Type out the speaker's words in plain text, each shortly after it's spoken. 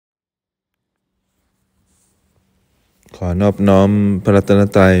อนอบน้อมพระรัตน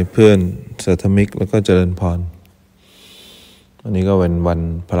ตรัยเพื่อนสัทธมิกแล้วก็เจริญพรวันนี้ก็เป็นวัน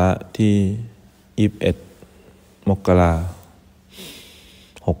พระที่21 มกรา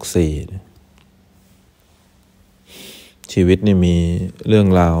คม 64ชีวิตนี่มีเรื่อง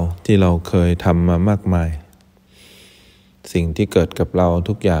ราวที่เราเคยทำมามากมายสิ่งที่เกิดกับเรา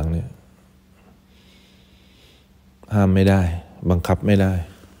ทุกอย่างเนี่ยห้ามไม่ได้บังคับไม่ได้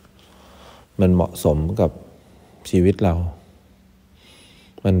มันเหมาะสมกับชีวิตเรา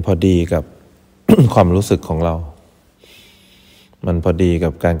มันพอดีกับ ความรู้สึกของเรามันพอดีกั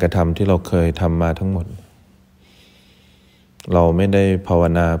บการกระทำที่เราเคยทำมาทั้งหมดเราไม่ได้ภาว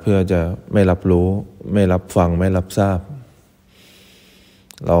นาเพื่อจะไม่รับรู้ไม่รับฟังไม่รับทราบ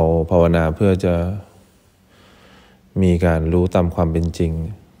เราภาวนาเพื่อจะมีการรู้ตามความเป็นจริง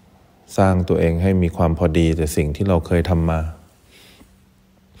สร้างตัวเองให้มีความพอดีแต่สิ่งที่เราเคยทำมา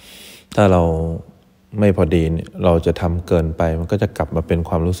ถ้าเราไม่พอดีเราจะทำเกินไปมันก็จะกลับมาเป็น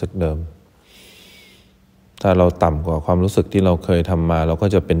ความรู้สึกเดิมถ้าเราต่ำกว่าความรู้สึกที่เราเคยทำมาเราก็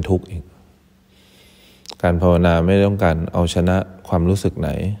จะเป็นทุกข์อีกการภาวนาไม่ต้องการเอาชนะความรู้สึกไหน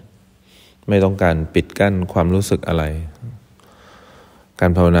ไม่ต้องการปิดกั้นความรู้สึกอะไรกา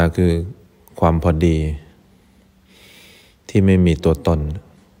รภาวนาคือความพอดีที่ไม่มีตัวตน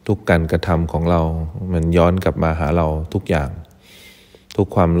ทุกการกระทำของเรามันย้อนกลับมาหาเราทุกอย่างทุก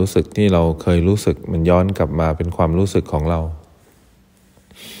ความรู้สึกที่เราเคยรู้สึกมันย้อนกลับมาเป็นความรู้สึกของเรา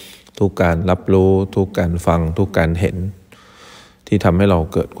ทุกการรับรู้ทุกการฟังทุกการเห็นที่ทำให้เรา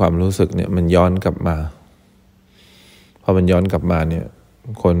เกิดความรู้สึกเนี่ยมันย้อนกลับมาพอมันย้อนกลับมาเนี่ย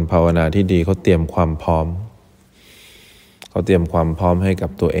คนภาวนาที่ดีเขาเตรียมความพร้อมเขาเตรียมความพร้อมให้กั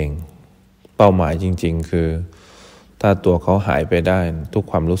บตัวเองเป้าหมายจริงๆคือถ้าตัวเขาหายไปได้ทุก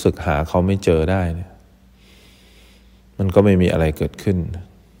ความรู้สึกหาเขาไม่เจอได้เนี่ยมันก็ไม่มีอะไรเกิดขึ้น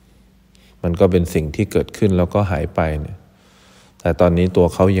มันก็เป็นสิ่งที่เกิดขึ้นแล้วก็หายไปเนี่ยแต่ตอนนี้ตัว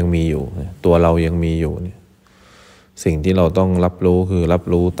เขายังมีอยู่ตัวเรายังมีอยู่เนี่ยสิ่งที่เราต้องรับรู้คือรับ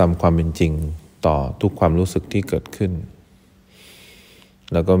รู้ตามความเป็นจริงต่อทุกความรู้สึกที่เกิดขึ้น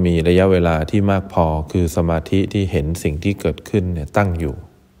แล้วก็มีระยะเวลาที่มากพอคือสมาธิที่เห็นสิ่งที่เกิดขึ้นเนี่ยตั้งอยู่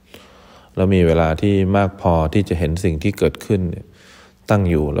แล้วมีเวลาที่มากพอที่จะเห็นสิ่งที่เกิดขึ้นเนี่ยตั้ง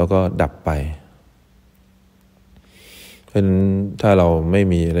อยู่แล้วก็ดับไปเพราะฉะนั้นถ้าเราไม่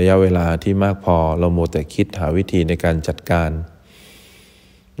มีระยะเวลาที่มากพอเราโมวแต่คิดหาวิธีในการจัดการ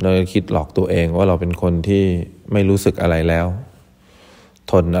เราคิดหลอกตัวเองว่าเราเป็นคนที่ไม่รู้สึกอะไรแล้ว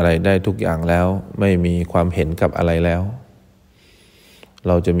ทนอะไรได้ทุกอย่างแล้วไม่มีความเห็นกับอะไรแล้วเ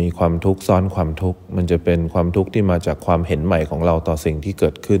ราจะมีความทุกข์ซ้อนความทุกข์มันจะเป็นความทุกข์ที่มาจากความเห็นใหม่ของเราต่อสิ่งที่เกิ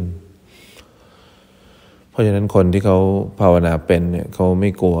ดขึ้นเพราะฉะนั้นคนที่เขาภาวนาเป็นเนี่ยเขาไม่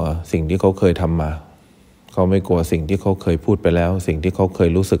กลัวสิ่งที่เขาเคยทำมาเขาไม่กลัวสิ่งที่เขาเคยพูดไปแล้วสิ่งที่เขาเคย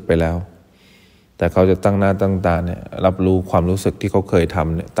รู้สึกไปแล้วแต่เขาจะตั้งหน้าตั้งตาเนี่ยรับรู้ความรู้สึกที่เขาเคยท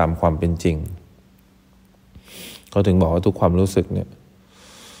ำเนี่ยตามความเป็นจริงเขาถึงบอกว่าทุกความรู้สึกเนี่ย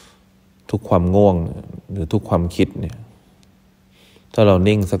ทุกความง่วงหรือทุกความคิดเนี่ยถ้าเรา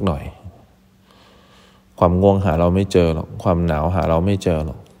นิ่งสักหน่อยความง่วงหาเราไม่เจอหรอกความหนาวหาเราไม่เจอห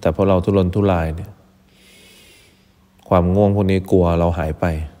รอกแต่พอเราทุรนทุรายเนี่ยความง่วงพวกนี้กลัวเราหายไป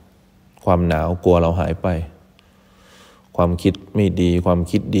ความหนาวกลัวเราหายไปความคิดไม่ดีความ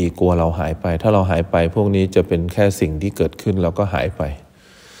คิดดีกลัวเราหายไปถ้าเราหายไปพวกนี้จะเป็นแค่สิ่งที่เกิดขึ้นแล้วก็หายไป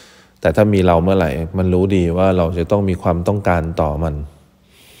แต่ถ้ามีเราเมื่อไหร่มันรู้ดีว่าเราจะต้องมีความต้องการต่อมัน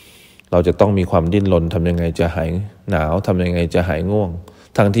เราจะต้องมีความดิ้นรนทำยังไงจะหายหนาวทำยังไงจะหายง่วง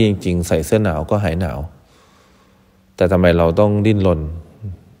ทั้งที่จริงๆใส่เสื้อหนาวก็หายหนาวแต่ทำไมเราต้องดิ้นรน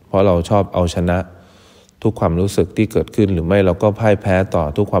เพราะเราชอบเอาชนะทุกความรู้สึกที่เกิดขึ้นหรือไม่เราก็พ่ายแพ้ต่อ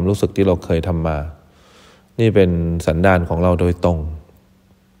ทุกความรู้สึกที่เราเคยทำมานี่เป็นสันดานของเราโดยตรง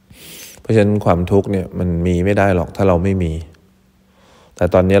เพราะฉะนั้นความทุกข์เนี่ยมันมีไม่ได้หรอกถ้าเราไม่มีแต่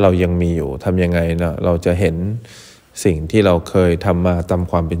ตอนนี้เรายังมีอยู่ทำยังไงนะเราจะเห็นสิ่งที่เราเคยทำมาตาม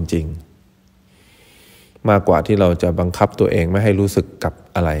ความเป็นจริงมากกว่าที่เราจะบังคับตัวเองไม่ให้รู้สึกกับ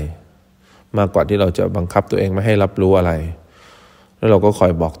อะไรมากกว่าที่เราจะบังคับตัวเองไม่ให้รับรู้อะไรแล้วเราก็คอ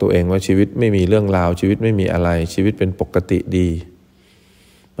ยบอกตัวเองว่าชีวิตไม่มีเรื่องราวชีวิตไม่มีอะไรชีวิตเป็นปกติดี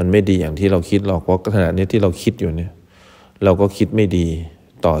มันไม่ดีอย่างที่เราคิดหรอกเพราะขณะนี้ที่เราคิดอยู่เนี่ยเราก็คิดไม่ดี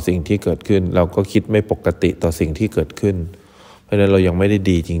ต่อสิ่งที่เกิดขึ้นเราก็คิดไม่ปกติต่อสิ่งที่เกิดขึ้นเพราะฉะนั้นเรายังไม่ได้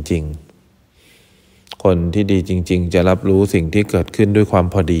ดีจริงๆคนที่ดีจริงๆจะรับรู้สิ่งที่เกิดขึ้นด้วยความ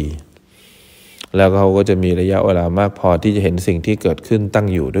พอดีแล้วเขาก็จะมีระยะเวลามากพอที่จะเห็นสิ่งที่เกิดขึ้นตั้ง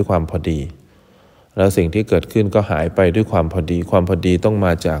อยู่ด้วยความพอดีแล้วสิ่งที่เกิดขึ้นก็หายไปด้วยความพอดีความพอดีต้องม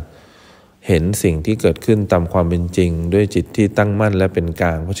าจากเห็นสิ่งที่เกิดขึ้นตามความเป็นจริงด้วยจิตที่ตั้งมั่นและเป็นกล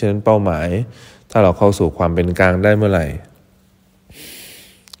างเพราะฉะนั้นเป้าหมายถ้าเราเข้าสู่ความเป็นกลางได้เมื่อไหร่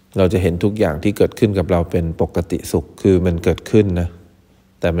เราจะเห็นทุกอย่างที่เกิดขึ้นกับเราเป็นปกติสุขคือมันเกิดขึ้นนะ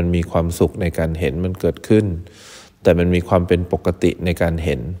แต่มันมีความสุขในการเห็นมันเกิดขึ้นแต่มันมีความเป็นปกติในการเ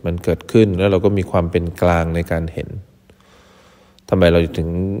ห็นมันเกิดขึ้นแล้วเราก็มีความเป็นกลางในการเห็นทำไมเราถึง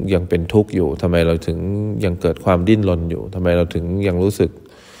ยังเป็นทุกข์อยู่ทำไมเราถึงยังเกิดความดิ้นรนอยู่ทำไมเราถึงยังรู้สึก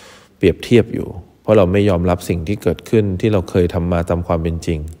เปรียบเทียบอยู่เพราะเราไม่ยอมรับสิ่งที่เกิดขึ้นที่เราเคยทำมาตามความเป็นจ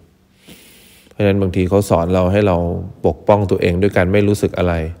ริงเพราะฉะนั้นบางทีเขาสอนเราให้เราปกป้องตัวเองด้วยการไม่รู้สึกอะ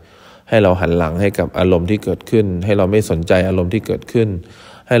ไรให้เราหันหลังให้กับอารมณ์ที่เกิดขึ้นให้เราไม่สนใจอารมณ์ที่เกิดขึ้น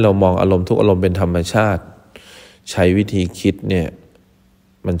ให้เรามองอารมณ์ทุกอารมณ์เป็นธรรมชาติใช้วิธีคิดเนี่ย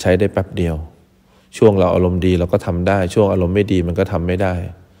มันใช้ได้แป๊บเดียวช่วงเราอารมณ์ดีเราก็ทำได้ช่วงอารมณ์ไม่ดีมันก็ทำไม่ได้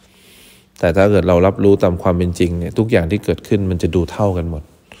แต่ถ้าเกิดเรารับรู้ตามความเป็นจริงเนี่ยทุกอย่างที่เกิดขึ้นมันจะดูเท่ากันหมด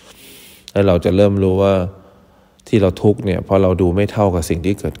แล้วเราจะเริ่มรู้ว่าที่เราทุกข์เนี่ยเพราะเราดูไม่เท่ากับสิ่ง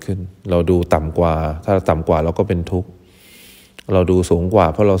ที่เกิดขึ้นเราดูต่ำกว่าถ้าต่ำกว่าเราก็เป็นทุกข์เราดูสูงกว่า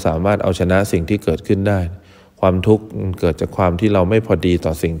เพราะเราสามารถเอาชนะสิ่งที่เกิดขึ้นได้ความทุกข์มันเกิดจากความที่เราไม่พอดีต่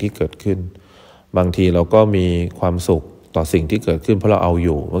อสิ่งที่เกิดขึ้นบางทีเราก็มีความสุขต่อสิ่งที่เกิดขึ้นเพราะเราเอาอ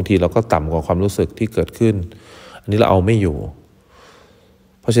ยู่บางทีเราก็ต่ำกว่าความรู้สึกที่เกิดขึ้นอันนี้เราเอาไม่อยู่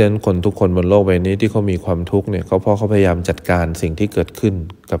เพราะฉะนั้นคนทุกคนบนโลกใบนี้ที่เขามีความทุกข์เนี่ยเพราะเขาพยายามจัดการสิ่งที่เกิดขึ้น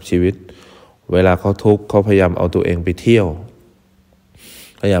กับชีวิตเวลาเขาทุกข์เขาพยายามเอาตัวเองไปเที่ยว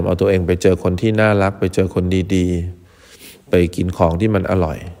พยายามเอาตัวเองไปเจอคนที่น่ารักไปเจอคนดีๆไปกินของที่มันอ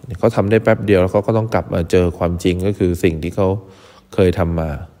ร่อยเขาทำได้แป๊บเดียวแล้วเขาก็ต้องกลับมาเจอความจริงก็คือสิ่งที่เขาเคยทำม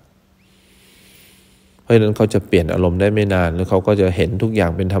าเพราะฉะนั้นเขาจะเปลี่ยนอารมณ์ได้ไม่นานแล้วเขาก็จะเห็นทุกอย่า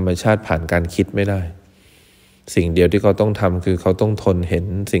งเป็นธรรมชาติผ่านการคิดไม่ได้สิ่งเดียวที่เขาต้องทำคือเขาต้องทนเห็น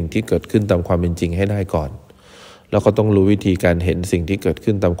สิ่งที่เกิดขึ้นตามความเป็นจริงให้ได้ก่อนแล้วเขาต้องรู้วิธีการเห็นสิ่งที่เกิด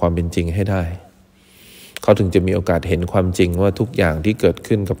ขึ้นตามความเป็นจริงให้ได้เขาถึงจะมีโอกาสเห็นความจริงว่าทุกอย่างที่เกิด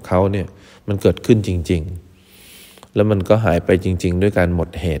ขึ้นกับเขาเนี่ยมันเกิดขึ้นจริงๆแล้วมันก็หายไปจริงๆด้วยการหมด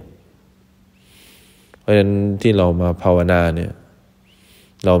เหตุเพราะฉะนั้นที่เรามาภาวนาเนี่ย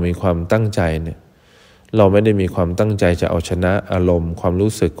เรามีความตั้งใจเนี่ยเราไม่ได้มีความตั้งใจจะเอาชนะอารมณ์ความ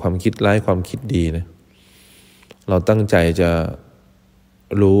รู้สึกความคิดร้ายความคิดดีนะเราตั้งใจจะ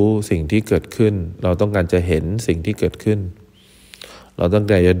รู้สิ่งที่เกิดขึ้นเราต้องการจะเห็นสิ่งที่เกิดขึ้นเราตั้ง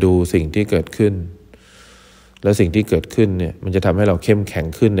ใจจะดูสิ่งที่เกิดขึ้นแล้วสิ่งที่เกิดขึ้นเนี่ยมันจะทำให้เราเข้มแข็ง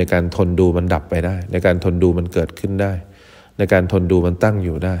ขึ้นในการทนดูมันดับไปได้ในการทนดูมันเกิดขึ้นได้ในการทนดูมันตั้งอ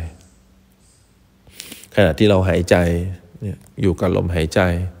ยู่ได้ขณะที่เราหายใจเนี่ยอยู่กับลมหายใจ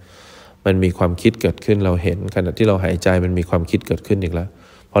มันมีความคิดเกิดขึ้นเราเห็นขณะที่เราหายใจมันมีความคิดเกิดขึ้นอีกแล้ว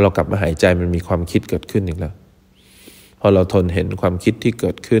พอเรากลับมาหายใจมันมีความคิดเกิดขึ้นอีกแล้วพอเราทนเห็นความคิดที่เ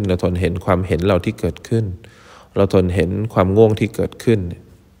กิดขึ้นเราทนเห็นความเห็นเราที่เกิดขึ้นเราทนเห็นความง่วงที่เกิดขึ้น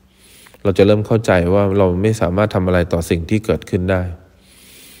เราจะเริ่มเข้าใจว่าเราไม่สามารถทำอะไรต่อสิ่งที่เกิดขึ้นได้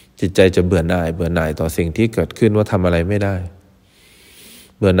จิตใจจะเบื่อหน่ายต่อสิ่งที่เกิดขึ้นว่าทำอะไรไม่ได้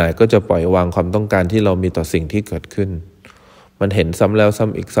เบื่อหน่ายก็จะปล่อยวางความต้องการที่เรามีต่อสิ่งที่เกิดขึ้นมันเห็นซ้ำแล้วซ้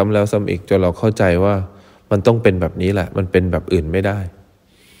ำอีกซ้ำแล้วซ้ำอีกจนเราเข้าใจว่ามันต้องเป็นแบบนี้แหละมันเป็นแบบอื่นไม่ได้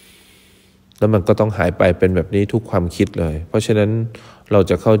แล้วมันก็ต้องหายไปเป็นแบบนี้ทุกความคิดเลยเพราะฉะนั้นเรา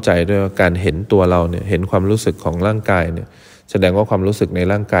จะเข้าใจด้วยว่าการเห็นตัวเราเนี่ยเห็นความรู้สึกของร่างกายเนี่ยแสดงว่าความรู้สึกใน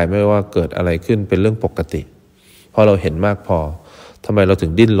ร่างกายไม่ว่าเกิดอะไรขึ้นเป็นเรื่องปกติเพราะเราเห็นมากพอทำไมเราถึ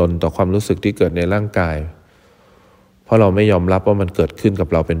งดิ้นรนต่อความรู้สึกที่เกิดในร่างกายเพราะเราไม่ยอมรับว่ามันเกิดขึ้นกับ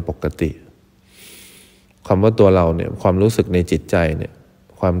เราเป็นปกติคำว่าตัวเราเนี่ยความรู้สึกในจิตใจเนี่ย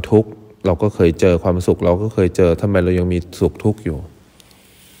ความทุกข์เราก็เคยเจอความสุขเราก็เคยเจอทำไมเรายังมีสุขทุกข์อยู่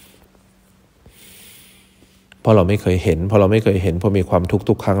เพราะเราไม่เคยเห็นพอมีความทุกข์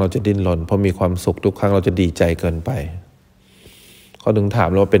ทุกครั้งเราจะดิ้นรนพอมีความสุขทุกครั้งเราจะดีใจเกินไปเขาถึงถาม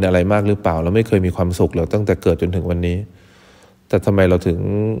เราว่าเป็นอะไรมากหรือเปล่าเราไม่เคยมีความสุขเลยตั้งแต่เกิดจนถึงวันนี้แต่ทำไมเราถึง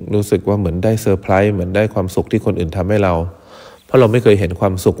รู้สึกว่าเหมือนได้เซอร์ไพรส์เหมือนได้ความสุขที่คนอื่นทำให้เราเพราะเราไม่เคยเห็นควา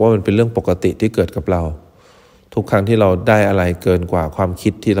มสุขว่ามันเป็นเรื่องปกติที่เกิดกับเราทุกครั้งที่เราได้อะไรเกินกว่าความคิ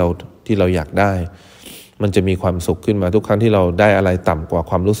ดที่เราอยากได้มันจะมีความสุขขึ้นมาทุกครั้งที่เราได้อะไรต่ำกว่า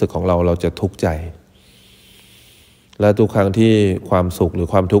ความรู้สึกของเราจะทุกข์ใจและทุกครั้งที่ความสุขหรือ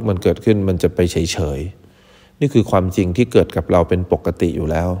ความทุกข์มันเกิดขึ้นมันจะไปเฉยๆนี่คือความจริงที่เกิดกับเราเป็นปกติอยู่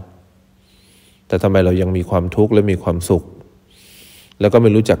แล้วแต่ทำไมเรายังมีความทุกข์และมีความสุขแล้วก็ไม่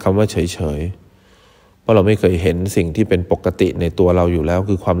รู้จักคำว่าเฉยๆเพราะเราไม่เคยเห็นสิ่งที่เป็นปกติในตัวเราอยู่แล้ว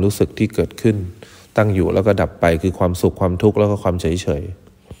คือความรู้สึกที่เกิดขึ้นตั้งอยู่แล้วก็ดับไปคือความสุขความทุกข์แล้วก็ความเฉย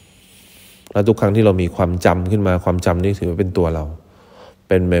ๆแล้วทุกครั้งที่เรามีความจำขึ้นมาความจำนี่ถือว่าเป็นตัวเราเ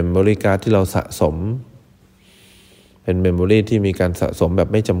ป็นเมมโมรี่การ์ดที่เราสะสมเป็นเมมโมรีที่มีการสะสมแบบ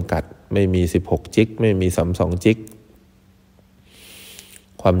ไม่จำกัดไม่มี16จิกไม่มี32จิก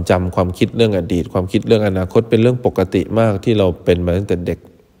ความจำความคิดเรื่องอดีตความคิดเรื่องอนาคตเป็นเรื่องปกติมากที่เราเป็นมาตั้งแต่เด็ก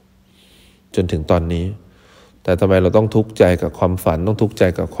จนถึงตอนนี้ แต่ทำไมเราต้องทุกข์ใจกับความฝันต้องทุกข์ใจ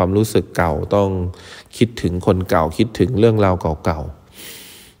กับความรู้สึกเก่าต้องคิดถึงคนเก่าคิดถึงเรื่องราวเก่า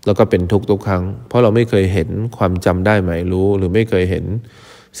ๆแล้วก็เป็นทุกข์ทุกครั้งเพราะเราไม่เคยเห็นความจำได้หมายรู้หรือไม่เคยเห็น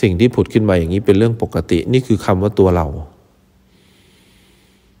สิ่งที่ผุดขึ้นมาอย่างนี้เป็นเรื่องปกตินี่คือคำว่าตัวเรา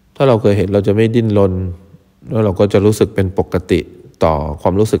ถ้าเราเคยเห็นเราจะไม่ดิ้นรนแล้วเราก็จะรู้สึกเป็นปกติต่อคว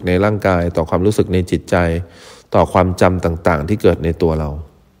ามรู้สึกในร่างกายต่อความรู้สึกในจิตใจต่อความจำต่างๆที่เกิดในตัวเรา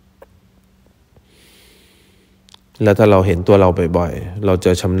แล้วถ้าเราเห็นตัวเราบ่อยๆเราจ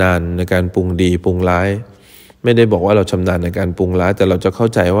ะชำนาญในการปรุงดีปรุงร้ายไม่ได้บอกว่าเราชำนาญในการปรุงร้ายแต่เราจะเข้า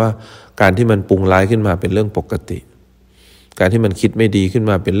ใจว่าการที่มันปรุงร้ายขึ้นมาเป็นเรื่องปกติการที่มันคิดไม่ดีขึ้น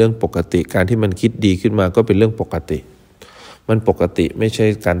มาเป็นเรื่องปกติการที่มันคิดดีขึ้นมาก็เป็นเรื่องปกติมันปกติไม่ใช่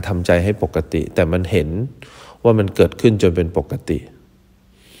การทำใจให้ปกติแต่มันเห็นว่ามันเกิดขึ้นจนเป็นปกติ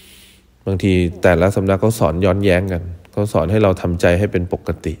บางทีแต่ละสำนักเขาสอนย้อนแย้งกันเขาสอนให้เราทำใจให้เป็นปก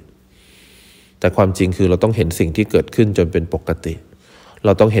ติแต่ความจริงคือเราต้องเห็นสิ่งที่เกิดขึ้นจนเป็นปกติเร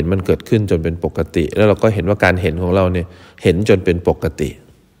าต้องเห็นมันเกิดขึ้นจนเป็นปกติแล้วเราก็เห็นว่าการเห็นของเราเนี่ยเห็นจนเป็นปกติ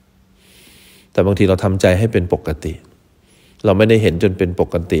แต่บางทีเราทำใจให้เป็นปกติเราไม่ได้เห็นจนเป็นป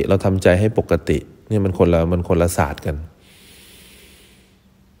กติเราทำใจให้ปกตินี่มันคนละศาสตร์กัน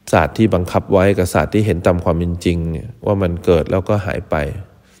ศาสตร์ที่บังคับไว้กับศาสตร์ที่เห็นตามความเป็นจริงเนี่ยว่ามันเกิดแล้วก็หายไป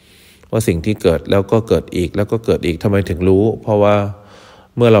ว่าสิ่งที่เกิดแล้วก็เกิดอีกแล้วก็เกิดอีกทำไมถึงรู้เพราะว่า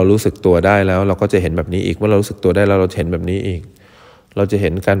เมื่อเรารู้สึกตัวได้แล้วเราก็จะเห็นแบบนี้อีกเมื่อเรารู้สึกตัวได้แล้วเราเห็นแบบนี้อีกเราจะเห็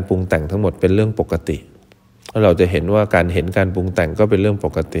นการปรุงแต่งทั้งหมดเป็นเรื่องปกติแล้วเราจะเห็นว่าการเห็นการปรุงแต่งก็เป็นเรื่องป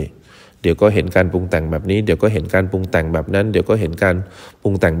กติเดี๋ยวก็เห็นการปรุงแต่งแบบนี้เดี๋ยวก็เห็นการปรุงแต่งแบบนั้นเดี๋ยวก็เห็นการปรุ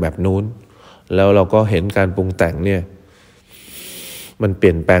งแต่งแบบนู้นแล้วเราก็เห็นการปรุงแต่งเนี่ยมันเป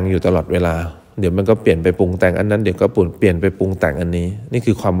ลี่ยนแปลงอยู่ตลอดเวลาเดี๋ยวมันก็เปลี่ยนไปปรุงแต่งอันนั้นเดี๋ยวก็เปลี่ยนไปปรุงแต่งอันนี้นี่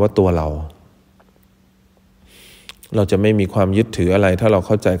คือความว่าตัวเราจะไม่มีความยึดถืออะไรถ้าเราเ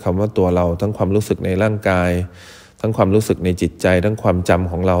ข้าใจคำว่าตัวเราทั้งความรู้สึกในร่างกายทั้งความรู้สึกในจิตใจทั้งความจ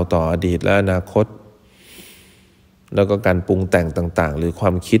ำของเราต่ออดีตและอนาคตแล้วก็การปรุงแต่งต่างๆหรือคว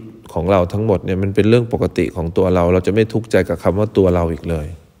ามคิดของเราทั้งหมดเนี่ยมันเป็นเรื่องปกติของตัวเราจะไม่ทุกข์ใจกับคำว่าตัวเราอีกเลย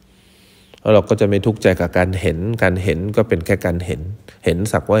แล้วเราก็จะไม่ทุกข์ใจกับการเห็นก็เป็นแค่การเห็น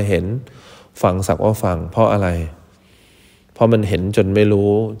สักว่าเห็นฟังสักว่าฟังเพราะอะไรเพราะมันเห็นจนไม่รู้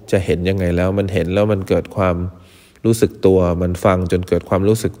จะเห็นยังไงแล้วมันเห็นแล้วมันเกิดความรู้สึกตัวมันฟังจนเกิดความ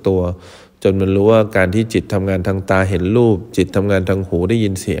รู้สึกตัวจนมันรู้ว่าการที่จิตทำงานทางตาเห็นรูปจิตทำงานทางหูได้ยิ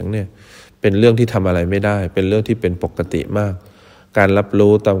นเสียงเนี่ยเป็นเรื่องที่ทำอะไรไม่ได้เป็นเรื่องที่เป็นปกติมากการรับ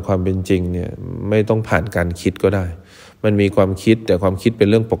รู้ตามความเป็นจริงเนี่ยไม่ต้องผ่านการคิดก็ได้มันมีความคิดแต่ความคิดเป็น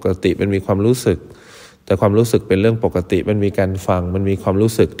เรื่องปกติมันมีความรู้สึกแต่ความรู้สึกเป็นเรื่องปกติมันมีการฟังมันมีความ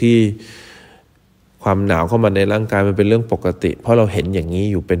รู้สึกที่ความหนาวเข้ามาในร่างกายมันเป็นเรื่องปกติเพราะเราเห็นอย่างนี้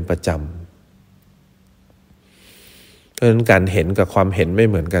อยู่เป็นประจำเพราะฉะนั้นการเห็นกับความเห็นไม่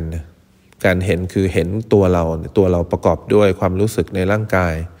เหมือนกันนะการเห็นคือเห็นตัวเราประกอบด้วยความรู้สึกในร่างกา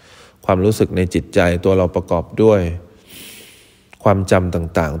ยความรู้สึกในจิตใจตัวเราประกอบด้วยความจำ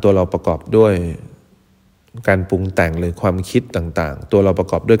ต่างๆตัวเราประกอบด้วยการปรุงแต่งหรือความคิดต่างๆตัวเราประ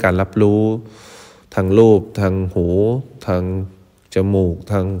กอบด้วยการรับรู้ทางรูปทางหูทางจมูก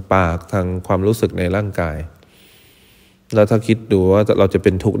ทางปากทางความรู้สึกในร่างกายแล้วถ้าคิดดูว่าเราจะเ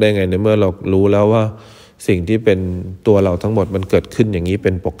ป็นทุกข์ได้ไงในเมื่อเรารู้แล้วว่าสิ่งที่เป็นตัวเราทั้งหมดมันเกิดขึ้นอย่างนี้เ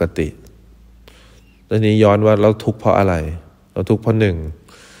ป็นปกติแล้วนี้ย้อนว่าเราทุกข์เพราะอะไรเราทุกข์เพราะหนึ่ง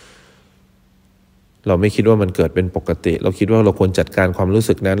เราไม่คิดว่ามันเกิดเป็นปกติเราคิดว่าเราควรจัดการความรู้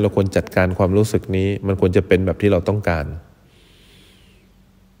สึกนั้นเราควรจัดการความรู้สึกนี้มันควรจะเป็นแบบที่เราต้องการ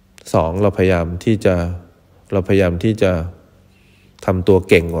สองเราพยายามที่จะทำตัว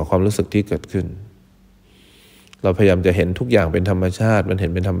เก่งกว่าความรู้สึกที่เกิดขึ้นเราพยายามจะเห็นทุกอย่างเป็นธรรมชาติมันเห็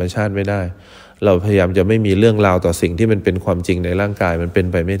นเป็นธรรมชาติไม่ได้เราพยายามจะไม่มีเรื่องราวต่อสิ่งที่มันเป็นความจริงในร่างกายมันเป็น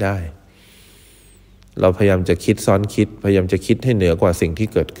ไปไม่ได้เราพยายามจะคิดซ้อนคิดพยายามจะคิดให้เหนือกว่าสิ่งที่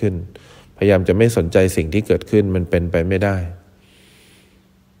เกิดขึ้นพยายามจะไม่สนใจสิ่งที่เกิดขึ้นมันเป็นไปไม่ได้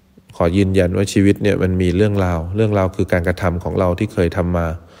ขอยืนยันว่าชีวิตเนี่ยมันมีเรื่องราวคือการกระทำของเราที่เคยทำมา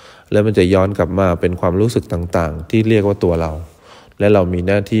แล้วมันจะย้อนกลับมาเป็นความรู้สึกต่างๆที่เรียกว่าตัวเราและเรามี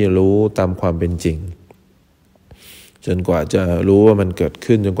หน้าที่รู้ตามความเป็นจริงจนกว่าจะรู้ว่ามันเกิด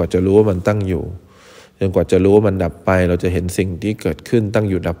ขึ้นจนกว่าจะรู้ว่ามันตั้งอยู่จนกว่าจะรู้ว่ามันดับไปเราจะเห็นสิ่งที่เกิดขึ้นตั้ง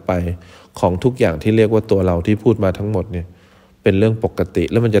อยู่ดับไปของทุกอย่างที่เรียกว่าตัวเราที่พูดมาทั้งหมดเนี่ยเป็นเรื่องปกติ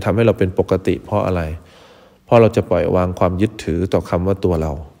แล้วมันจะทำให้เราเป็นปกติเพราะอะไรเพราะเราจะปล่อยวางความยึดถือต่อคำว่าตัวเร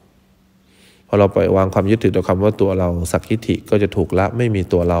าพอเราปล่อยวางความยึดถือต่อคำว่าตัวเราสักขิทิก็จะถูกละไม่มี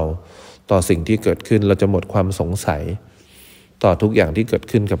ตัวเราต่อสิ่งที่เกิดขึ้นเราจะหมดความสงสัยต่อทุกอย่างที่เกิด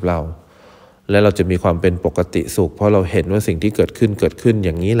ขึ้นกับเราและเราจะมีความเป็นปกติสุขเพราะเราเห็นว่าสิ่งที่เกิดขึ้นอ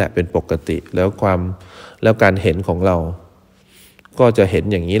ย่างนี้แหละเป็นปกติแล้วการเห็นของเรา ก็จะเห็น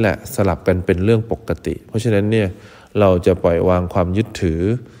อย่างนี้แหละสลับกันเป็นเรื่องปกติเพราะฉะนั้นเนี่ยเราจะปล่อยวางความยึดถือ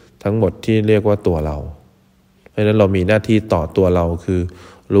ทั้งหมดที่เรียกว่าตัวเราเพราะฉะนั้นเรามีหน้าที่ต่อตัวเราคือ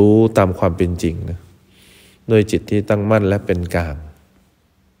รู้ตามความเป็นจริงนะด้วยจิตที่ตั้งมั่นและเป็นกลาง